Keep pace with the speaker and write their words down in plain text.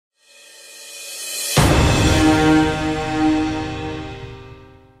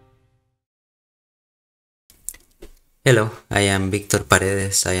Hello, I am Víctor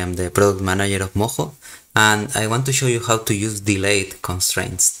Paredes. I am the product manager of Moho, and I want to show you how to use delayed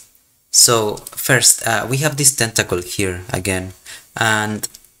constraints. So first, we have this tentacle here again, and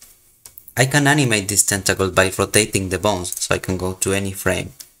I can animate this tentacle by rotating the bones. So I can go to any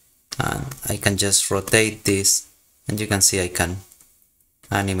frame, and I can just rotate this, and you can see I can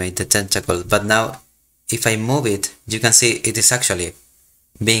animate the tentacle. But now, if I move it, you can see it is actually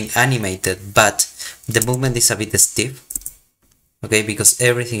being animated, but the movement is a bit stiff, okay, because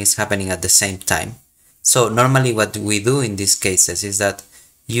everything is happening at the same time. So normally what we do in these cases is that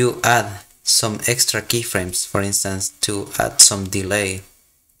you add some extra keyframes, for instance, to add some delay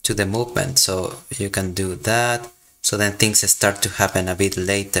to the movement. So you can do that, so then things start to happen a bit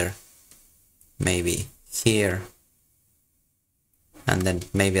later, maybe here, and then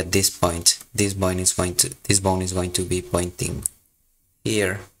maybe at this point this bone is going to be pointing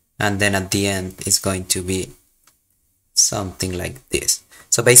here, and then at the end it's going to be something like this.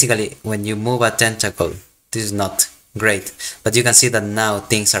 So basically when you move a tentacle, this is not great, but you can see that now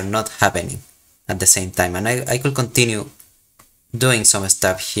things are not happening at the same time, and I could continue doing some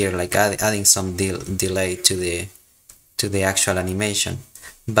stuff here, like adding some delay to the actual animation.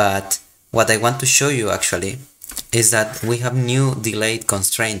 But what I want to show you actually is that we have new delayed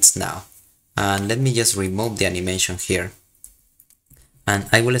constraints now, and let me just remove the animation here. And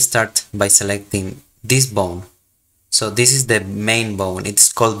I will start by selecting this bone. So this is the main bone.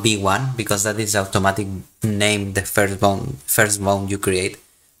 It's called B1 because that is automatic name the first bone you create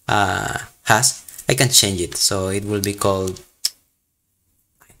has. I can change it, so it will be called,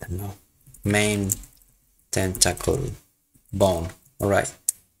 I don't know, main tentacle bone. Alright,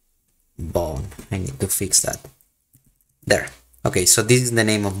 bone. I need to fix that. There. Okay, so this is the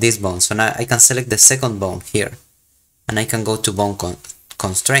name of this bone. So now I can select the second bone here, and I can go to bone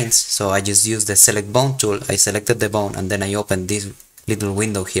constraints. So I just use the select bone tool. I selected the bone, and then I open this little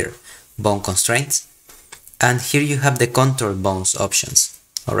window here, bone constraints, and here you have the control bones options.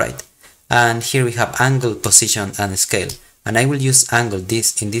 All right, and here we have angle, position, and scale, and I will use angle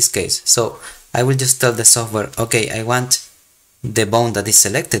in this case. So I will just tell the software, okay, I want the bone that is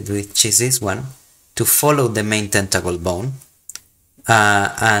selected, which is this one, to follow the main tentacle bone,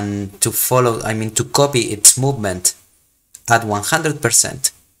 and to copy its movement at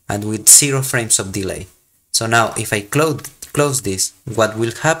 100% and with 0 frames of delay. So now if I close this, what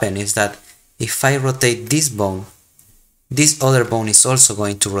will happen is that if I rotate this bone, this other bone is also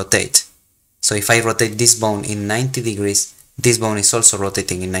going to rotate. So if I rotate this bone in 90 degrees, this bone is also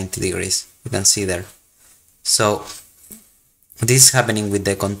rotating in 90 degrees. You can see there. So this is happening with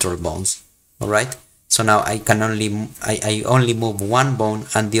the control bones. Alright, so now I only move one bone,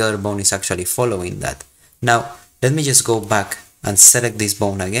 and the other bone is actually following that. Now let me just go back and select this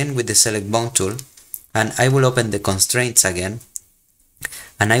bone again with the select bone tool, and I will open the constraints again,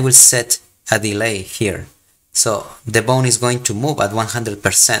 and I will set a delay here. So the bone is going to move at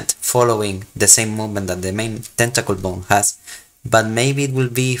 100% following the same movement that the main tentacle bone has, but maybe it will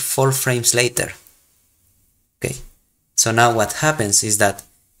be 4 frames later. Okay, so now what happens is that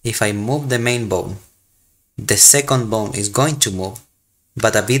if I move the main bone, the second bone is going to move,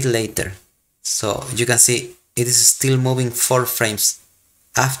 but a bit later. So you can see it is still moving 4 frames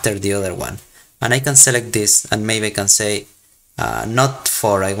after the other one. And I can select this, and maybe I can say not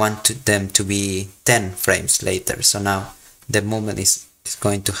 4, I want them to be 10 frames later. So now the movement is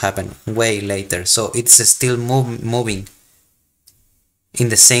going to happen way later. So it's still moving in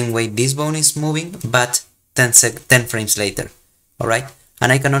the same way this bone is moving, but 10 frames later. Alright,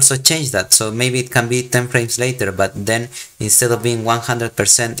 and I can also change that. So maybe it can be 10 frames later, but then instead of being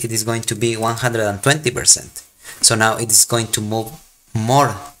 100%, it is going to be 120%. So now it is going to move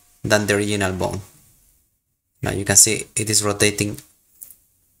more than the original bone. Now you can see it is rotating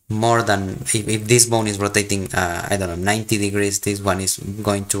more than, if this bone is rotating, I don't know, 90 degrees, this one is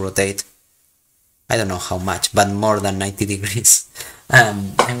going to rotate, I don't know how much, but more than 90 degrees,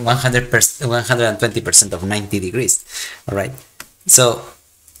 and 120% of 90 degrees. Alright, so,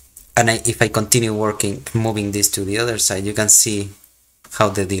 and if I continue moving this to the other side, you can see how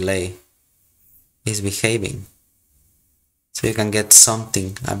the delay is behaving. So you can get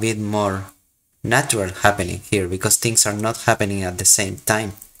something a bit more natural happening here, because things are not happening at the same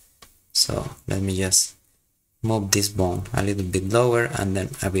time. So let me just move this bone a little bit lower and then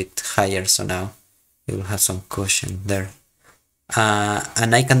a bit higher, so now it will have some cushion there.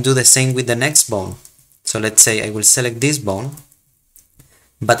 And I can do the same with the next bone. So let's say I will select this bone,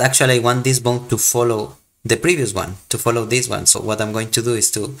 but actually I want this bone to follow the previous one, to follow this one. So what I'm going to do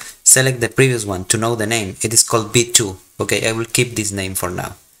is to select the previous one to know the name. It is called B2. Okay, I will keep this name for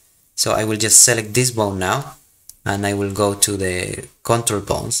now. So I will just select this bone now, and I will go to the control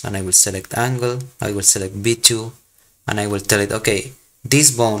bones and I will select angle, I will select V2, and I will tell it, okay,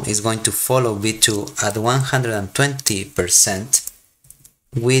 this bone is going to follow V2 at 120%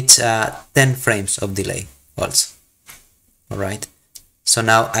 with 10 frames of delay also. Alright, so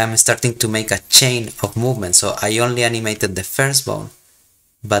now I'm starting to make a chain of movement. So I only animated the first bone,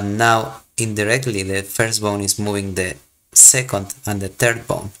 but now indirectly the first bone is moving the second and the third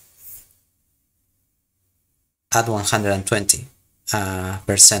bone at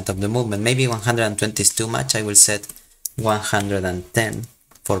 120% of the movement. Maybe 120 is too much. I will set 110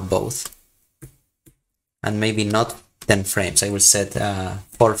 for both, and maybe not 10 frames. I will set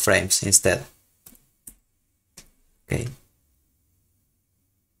 4 frames instead. Okay,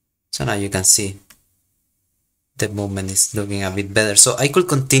 so now you can see the movement is looking a bit better. So I could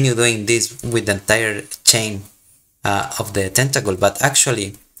continue doing this with the entire chain of the tentacle, but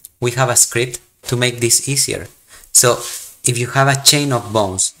actually we have a script to make this easier. So if you have a chain of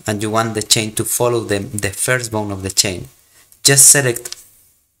bones and you want the chain to follow the first bone of the chain, just select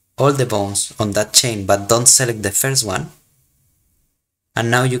all the bones on that chain, but don't select the first one. And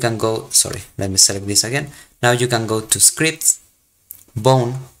now you can go, sorry, let me select this again. Now you can go to Scripts,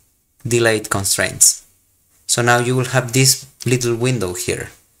 Bone, Delayed Constraints. So now you will have this little window here.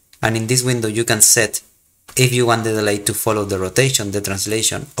 And in this window you can set if you want the delay to follow the rotation, the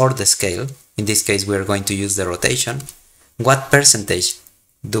translation, or the scale. In this case we are going to use the rotation. What percentage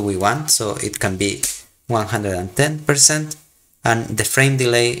do we want? So it can be 110%, and the frame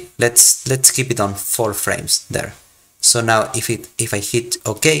delay, let's keep it on 4 frames there. So now if I hit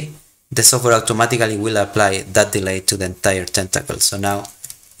OK, the software automatically will apply that delay to the entire tentacle. So now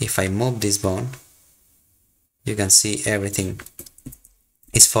if I move this bone, you can see everything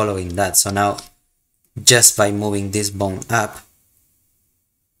is following that. So now just by moving this bone up,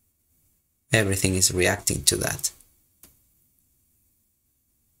 everything is reacting to that.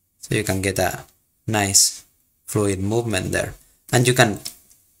 So you can get a nice fluid movement there, and you can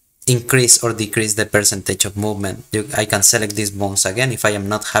increase or decrease the percentage of movement. I can select these bones again. If I am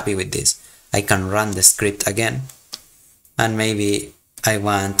not happy with this, I can run the script again, and maybe I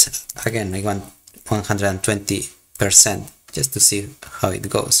want 120% just to see how it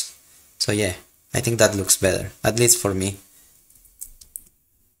goes. So yeah, I think that looks better, at least for me.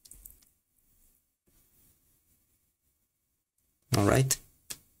 Alright,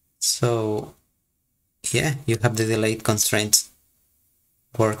 so yeah, you have the delayed constraints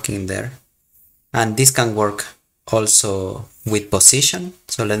working there, and this can work also with position.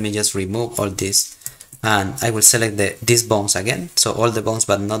 So let me just remove all this, and I will select these bones again, so all the bones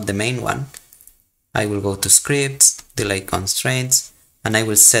but not the main one. I will go to Scripts, Delay Constraints, and I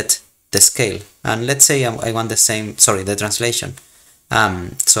will set the scale, and let's say I want the same, sorry, the translation.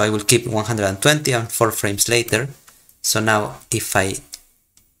 So I will keep 120 and 4 frames later. So now if I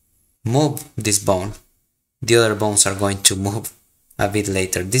move this bone, the other bones are going to move a bit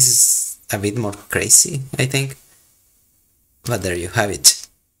later. This is a bit more crazy, I think, but there you have it.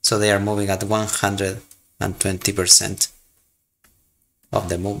 So they are moving at 120% of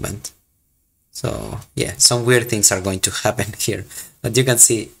the movement. So yeah, some weird things are going to happen here, but you can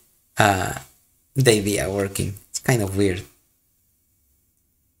see the idea working. It's kind of weird.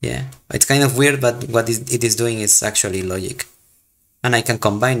 Yeah, it's kind of weird, but what it is doing is actually logic. And I can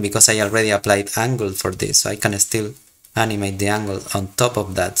combine because I already applied angle for this, so I can still animate the angle on top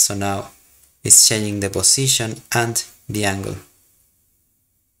of that. So now it's changing the position and the angle.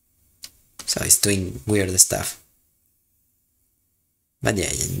 So it's doing weird stuff. But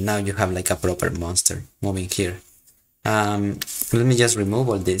yeah, now you have like a proper monster moving here. Let me just remove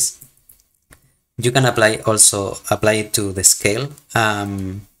all this. You can apply it to the scale.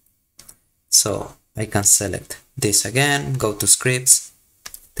 So I can select this again, go to Scripts,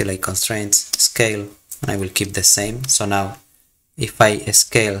 Delay Constraints, Scale, and I will keep the same. So now if I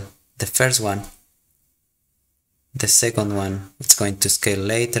scale the first one, the second one it's going to scale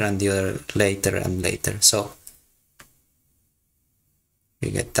later, and the other later and later. So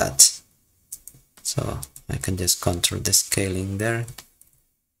you get that. So I can just control the scaling there.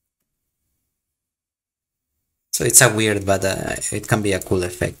 So it's a weird, but it can be a cool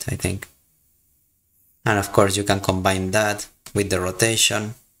effect, I think. And of course you can combine that with the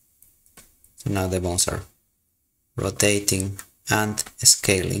rotation. So now the bones are rotating and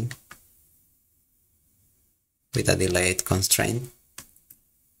scaling with a delayed constraint.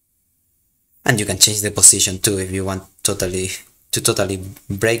 And you can change the position too if you want to totally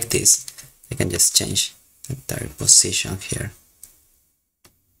break this. I can just change the entire position here.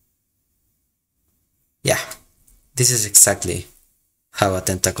 Yeah, this is exactly how a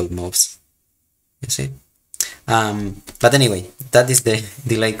tentacle moves. You see? But anyway, that is the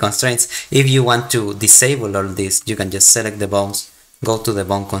delay constraints. If you want to disable all this, you can just select the bones, go to the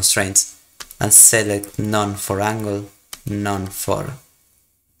bone constraints, and select none for angle, none for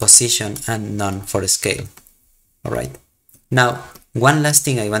position, and none for scale. Alright. Now, one last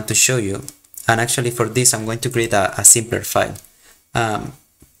thing I want to show you, and actually for this I'm going to create a simpler file. A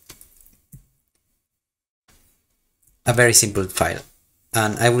very simple file.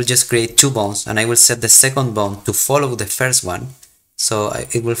 And I will just create two bones, and I will set the second bone to follow the first one. So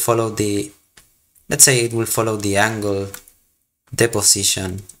it will follow the, let's say it will follow the angle, the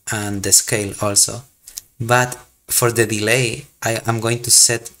position, and the scale also. But for the delay, I am going to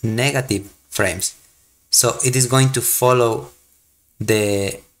set negative frames. So it is going to follow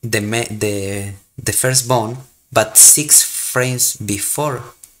the first bone, but 6 frames before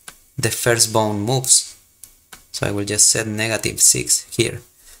the first bone moves. So I will just set -6 here.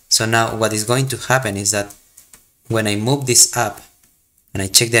 So now what is going to happen is that when I move this up and I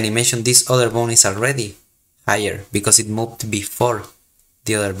check the animation, this other bone is already higher because it moved before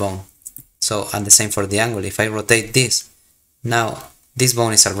the other bone. So, and the same for the angle. If I rotate this, now this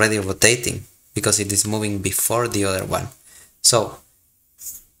bone is already rotating because it is moving before the other one. So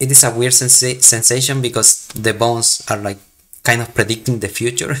it is a weird sensation because the bones are like kind of predicting the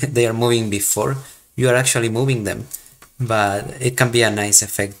future. They are moving before you are actually moving them, but it can be a nice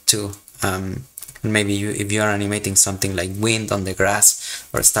effect too. Maybe if you are animating something like wind on the grass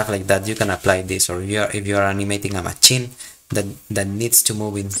or stuff like that, you can apply this. Or if you are animating a machine that needs to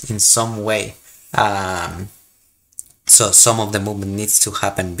move in some way, so some of the movement needs to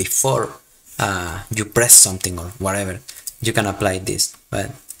happen before you press something or whatever, you can apply this.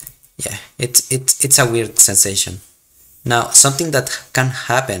 But yeah, it's a weird sensation. Now, something that can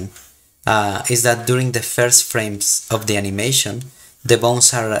happen is that during the first frames of the animation, the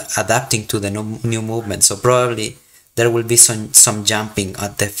bones are adapting to the new movement. So probably there will be some jumping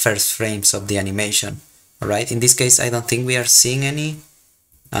at the first frames of the animation. Alright, in this case, I don't think we are seeing any.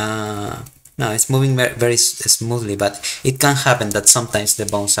 No, it's moving very smoothly, but it can happen that sometimes the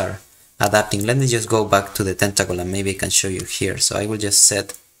bones are adapting. Let me just go back to the tentacle and maybe I can show you here. So I will just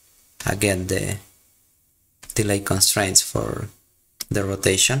set again the delay constraints for the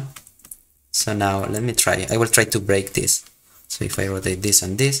rotation. So now let me try. I will try to break this. So if I rotate this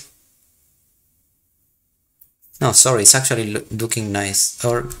and this. No, sorry, it's actually looking nice.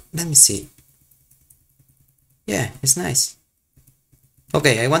 Or let me see. Yeah, it's nice.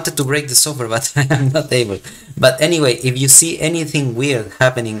 Okay, I wanted to break the software, but I'm not able. But anyway, if you see anything weird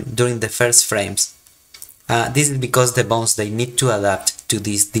happening during the first frames, this is because the bones, they need to adapt to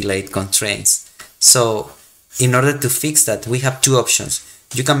these delayed constraints. So in order to fix that, we have two options.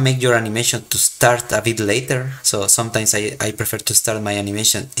 You can make your animation to start a bit later. So sometimes I prefer to start my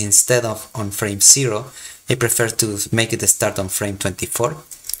animation instead of on frame 0. I prefer to make it start on frame 24.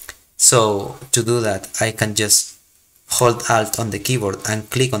 So to do that, I can just hold Alt on the keyboard and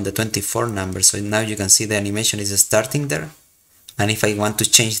click on the 24 number. So now you can see the animation is starting there. And if I want to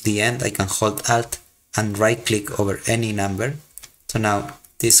change the end, I can hold Alt and right click over any number. So now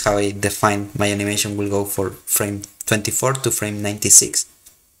this is how I define my animation will go for frame 24 to frame 96.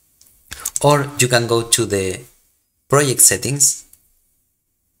 Or you can go to the project settings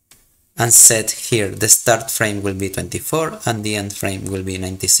and set here the start frame will be 24 and the end frame will be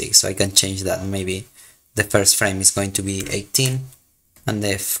 96. So I can change that. Maybe the first frame is going to be 18 and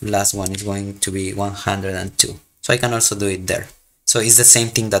the last one is going to be 102. So I can also do it there. So it's the same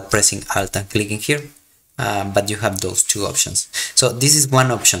thing that pressing Alt and clicking here, but you have those two options. So this is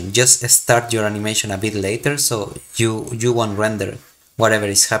one option. Just start your animation a bit later so you won't render whatever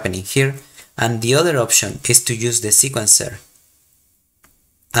is happening here. And the other option is to use the sequencer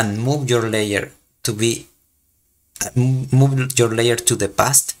and move your layer to the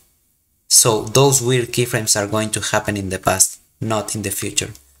past. So those weird keyframes are going to happen in the past, not in the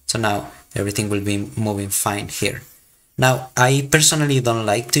future. So now everything will be moving fine here. Now, I personally don't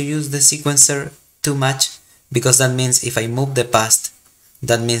like to use the sequencer too much because that means if I move the past,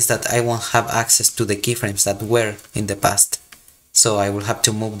 that means that I won't have access to the keyframes that were in the past. So I will have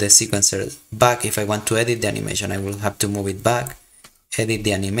to move the sequencer back. If I want to edit the animation, I will have to move it back, edit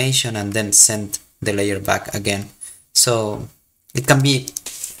the animation, and then send the layer back again. So it can be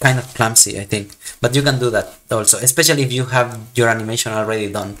kind of clumsy, I think, but you can do that also, especially if you have your animation already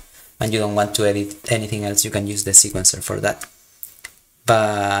done and you don't want to edit anything else. You can use the sequencer for that.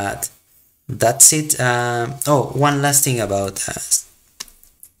 But that's it. Oh, one last thing about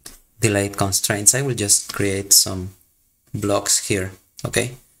delayed constraints. I will just create some blocks here.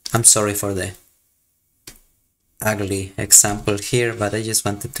 Okay, I'm sorry for the ugly example here, but I just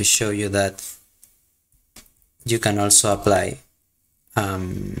wanted to show you that you can also apply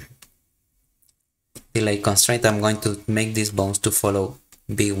delay constraint. I'm going to make these bones to follow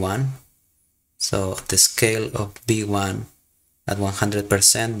B1. So the scale of B1 at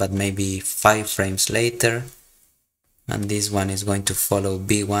 100%, but maybe 5 frames later. And this one is going to follow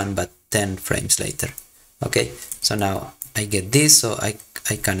B1, but 10 frames later. Okay, so now I get this, so I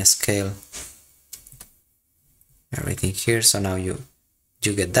can scale everything here. So now you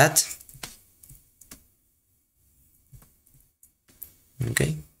get that.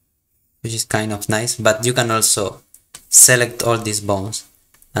 Okay, which is kind of nice, but you can also select all these bones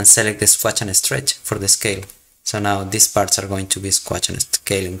and select the squash and stretch for the scale. So now these parts are going to be squash and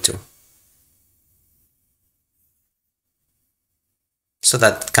scaling too. So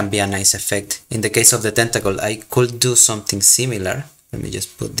that can be a nice effect. In the case of the tentacle, I could do something similar. Let me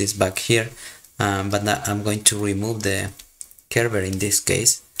just put this back here, but now I'm going to remove the curver in this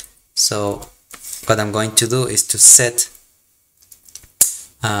case. So what I'm going to do is to set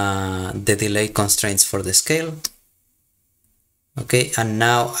the delay constraints for the scale. Okay, and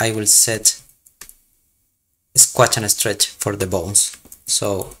now I will set squash and stretch for the bones.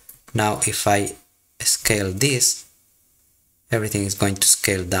 So now if I scale this, everything is going to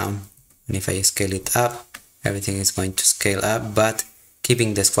scale down, and if I scale it up, everything is going to scale up, but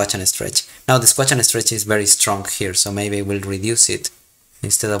keeping the squash and stretch. Now the squash and stretch is very strong here, so maybe I will reduce it.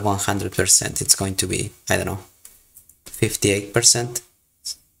 Instead of 100%, it's going to be, I don't know, 58%.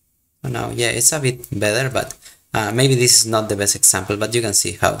 So now, yeah, it's a bit better, but maybe this is not the best example, but you can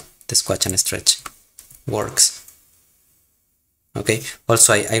see how the squash and stretch works. Okay,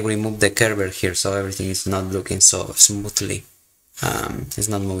 also I removed the curve here, so everything is not looking so smoothly. It's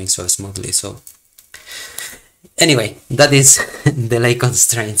not moving so smoothly. So anyway, that is delay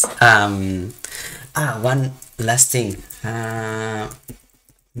constraints. One last thing.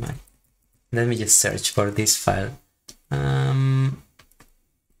 Let me just search for this file.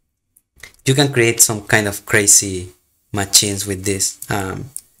 You can create some kind of crazy machines with this.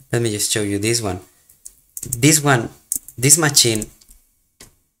 Let me just show you this one. This machine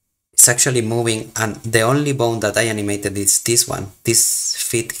is actually moving, and the only bone that I animated is this one, this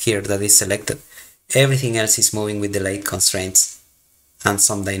feet here that is selected. Everything else is moving with delay constraints and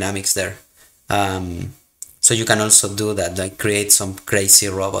some dynamics there. So you can also do that, like create some crazy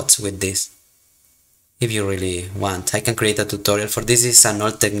robots with this if you really want. I can create a tutorial for this. Is an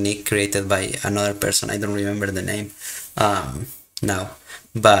old technique created by another person. I don't remember the name now,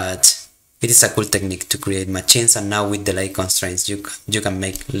 but it is a cool technique to create machines, and now with delay constraints you can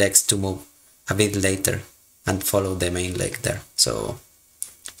make legs to move a bit later and follow the main leg there. So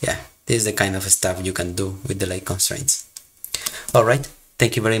yeah, this is the kind of stuff you can do with delay constraints. Alright,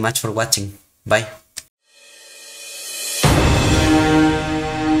 thank you very much for watching. Bye.